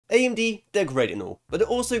AMD, they're great and all, but they're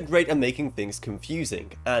also great at making things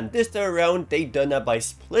confusing, and this time around they've done that by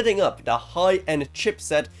splitting up the high-end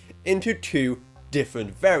chipset into two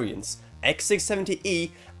different variants,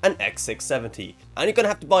 X670E and X670, and you're gonna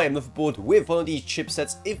have to buy a motherboard with one of these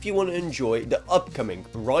chipsets if you want to enjoy the upcoming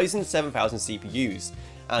Ryzen 7000 CPUs.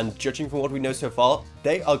 And judging from what we know so far,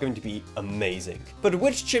 they are going to be amazing. But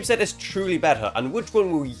which chipset is truly better, and which one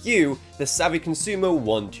will you, the savvy consumer,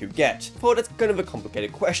 want to get? Well, that's kind of a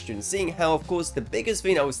complicated question, seeing how, of course, the biggest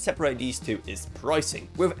thing that will separate these two is pricing,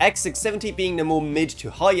 with X670 being the more mid to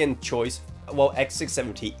high-end choice, while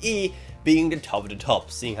X670E being the top of the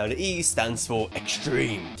top, seeing how the E stands for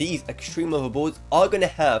extreme. These extreme motherboards are going to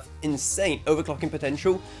have insane overclocking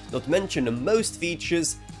potential, not to mention the most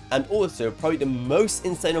features, and also probably the most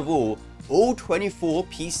insane of all 24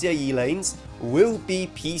 PCIe lanes will be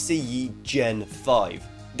PCIe Gen 5.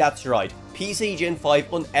 That's right, PCIe Gen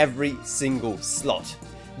 5 on every single slot.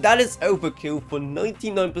 That is overkill for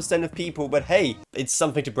 99% of people, but hey, it's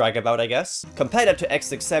something to brag about, I guess. Compare that to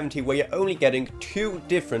X670, where you're only getting two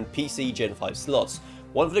different PCIe Gen 5 slots,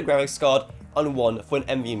 one for the graphics card and one for an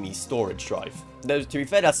NVMe storage drive. Though, to be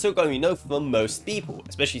fair, that's still going to be no for most people,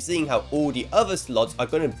 especially seeing how all the other slots are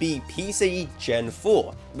going to be PCIe Gen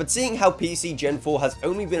 4. But seeing how PCIe Gen 4 has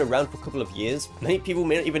only been around for a couple of years, many people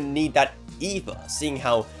may not even need that either, seeing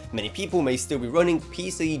how many people may still be running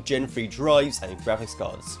PCIe Gen 3 drives and graphics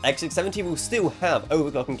cards. X670 will still have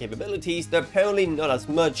overclocking capabilities, though apparently not as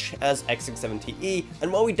much as X670E,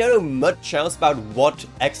 and while we don't know much else about what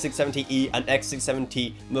X670E and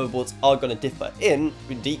X670 motherboards are going to differ in,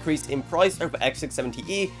 the decrease in price over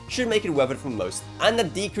X670E should make it worth it for most, and the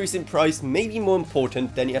decrease in price may be more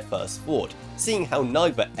important than you at first thought, seeing how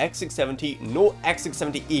neither X670 nor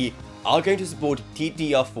X670E are going to support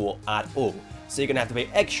DDR4 at all. So you're going to have to pay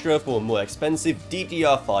extra for more expensive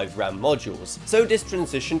DDR5 RAM modules. So this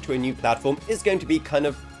transition to a new platform is going to be kind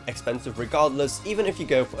of expensive regardless, even if you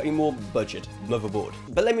go for a more budget motherboard.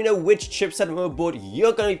 But let me know which chipset motherboard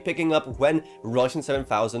you're going to be picking up when Ryzen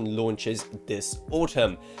 7000 launches this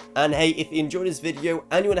autumn. And hey, if you enjoyed this video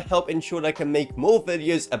and you want to help ensure that I can make more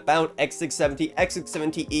videos about X670,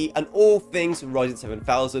 X670E and all things Ryzen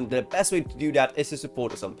 7000, the best way to do that is to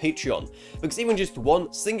support us on Patreon, because even just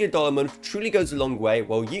 $1 single a month truly goes a long way,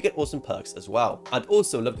 while you get awesome perks as well. I'd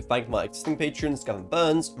also love to thank my existing patrons, Gavin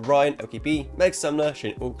Burns, Ryan, OKB, Meg Sumner,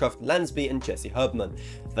 Shane Lansby and Jesse Herbman.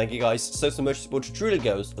 Thank you guys so much. Support truly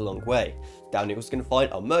goes a long way. Down here, you're going to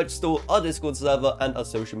find our merch store, our Discord server, and our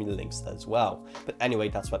social media links as well. But anyway,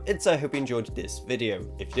 that's about it. So I hope you enjoyed this video.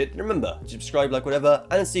 If you did, remember to subscribe, like, whatever,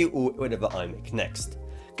 and see you all whenever I make next.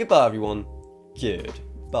 Goodbye, everyone.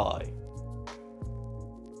 Goodbye.